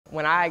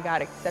When I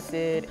got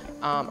accepted,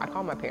 I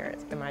called my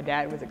parents, and my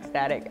dad was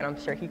ecstatic, and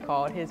I'm sure he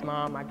called his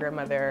mom, my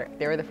grandmother.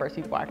 They were the first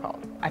people I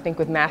called. I think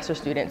with master's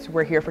students,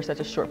 we're here for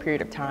such a short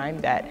period of time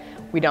that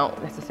we don't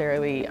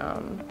necessarily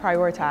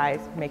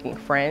prioritize making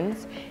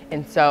friends,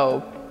 and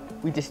so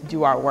we just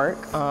do our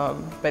work.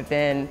 But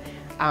then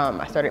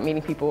I started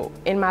meeting people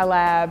in my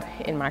lab,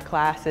 in my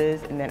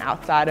classes, and then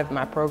outside of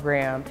my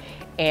program,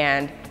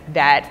 and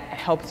that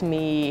helped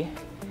me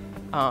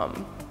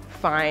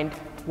find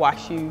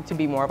WashU to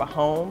be more of a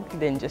home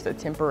than just a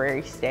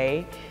temporary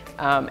stay.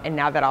 And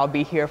now that I'll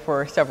be here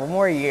for several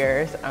more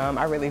years,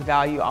 I really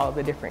value all of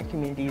the different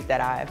communities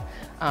that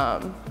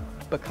I've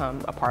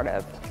become a part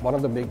of. One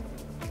of the big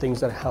things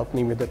that helped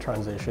me with the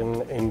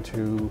transition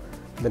into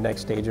the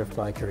next stage of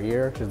my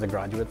career is the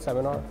graduate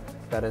seminar.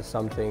 That is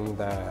something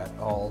that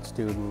all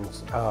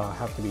students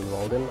have to be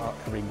enrolled in,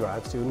 every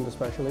grad student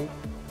especially.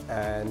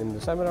 And in the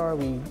seminar,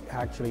 we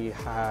actually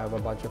have a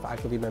bunch of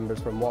faculty members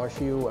from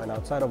WashU and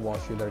outside of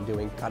WashU that are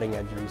doing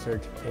cutting-edge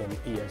research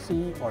in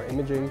ESC or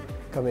imaging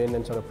come in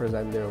and sort of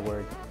present their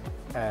work.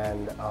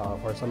 And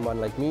for someone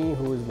like me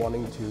who is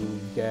wanting to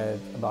get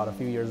about a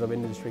few years of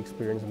industry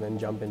experience and then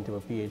jump into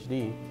a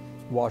PhD,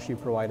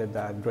 WashU provided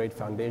that great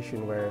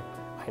foundation where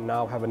I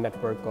now have a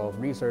network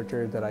of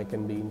researchers that I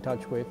can be in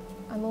touch with.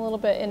 I'm a little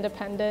bit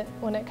independent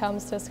when it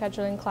comes to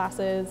scheduling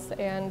classes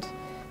and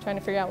trying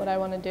to figure out what I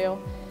want to do.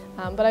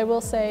 But I will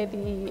say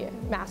the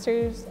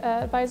master's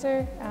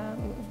advisor,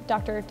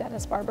 Dr.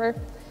 Dennis Barber,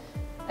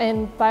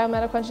 in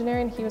biomedical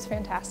engineering, he was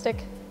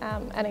fantastic.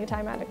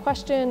 Anytime I had a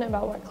question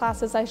about what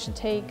classes I should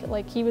take,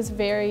 he was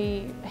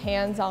very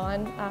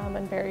hands-on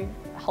and very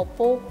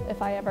helpful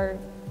if I ever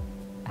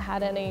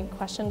had any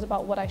questions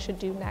about what I should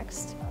do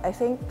next. I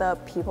think the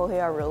people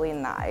here are really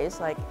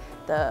nice, like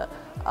the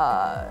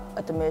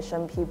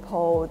admission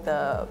people,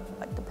 the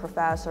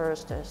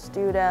professors, the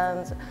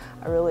students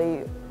are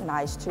really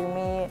nice to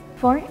me.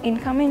 For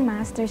incoming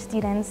master's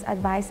students,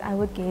 advice I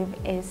would give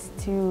is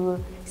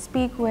to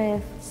speak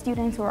with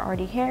students who are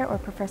already here or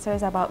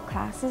professors about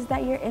classes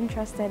that you're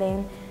interested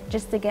in,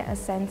 just to get a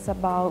sense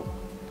about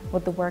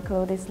what the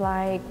workload is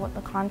like, what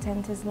the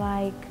content is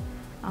like.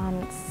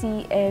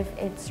 See if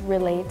it's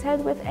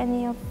related with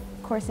any of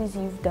courses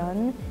you've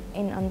done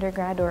in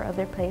undergrad or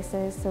other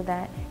places so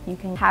that you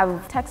can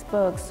have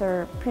textbooks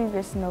or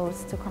previous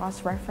notes to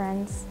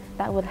cross-reference.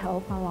 That would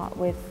help a lot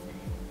with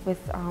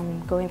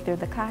going through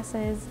the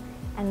classes.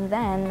 And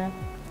then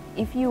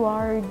if you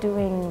are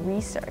doing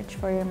research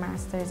for your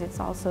master's, it's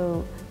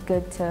also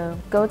good to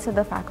go to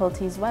the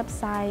faculty's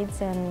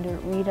websites and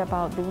read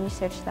about the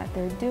research that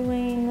they're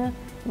doing,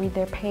 read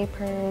their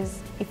papers.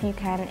 If you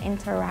can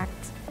interact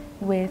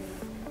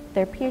with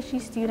their PhD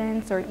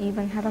students or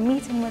even have a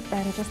meeting with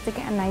them just to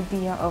get an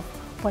idea of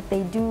what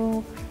they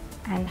do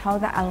and how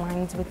that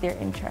aligns with their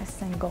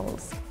interests and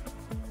goals.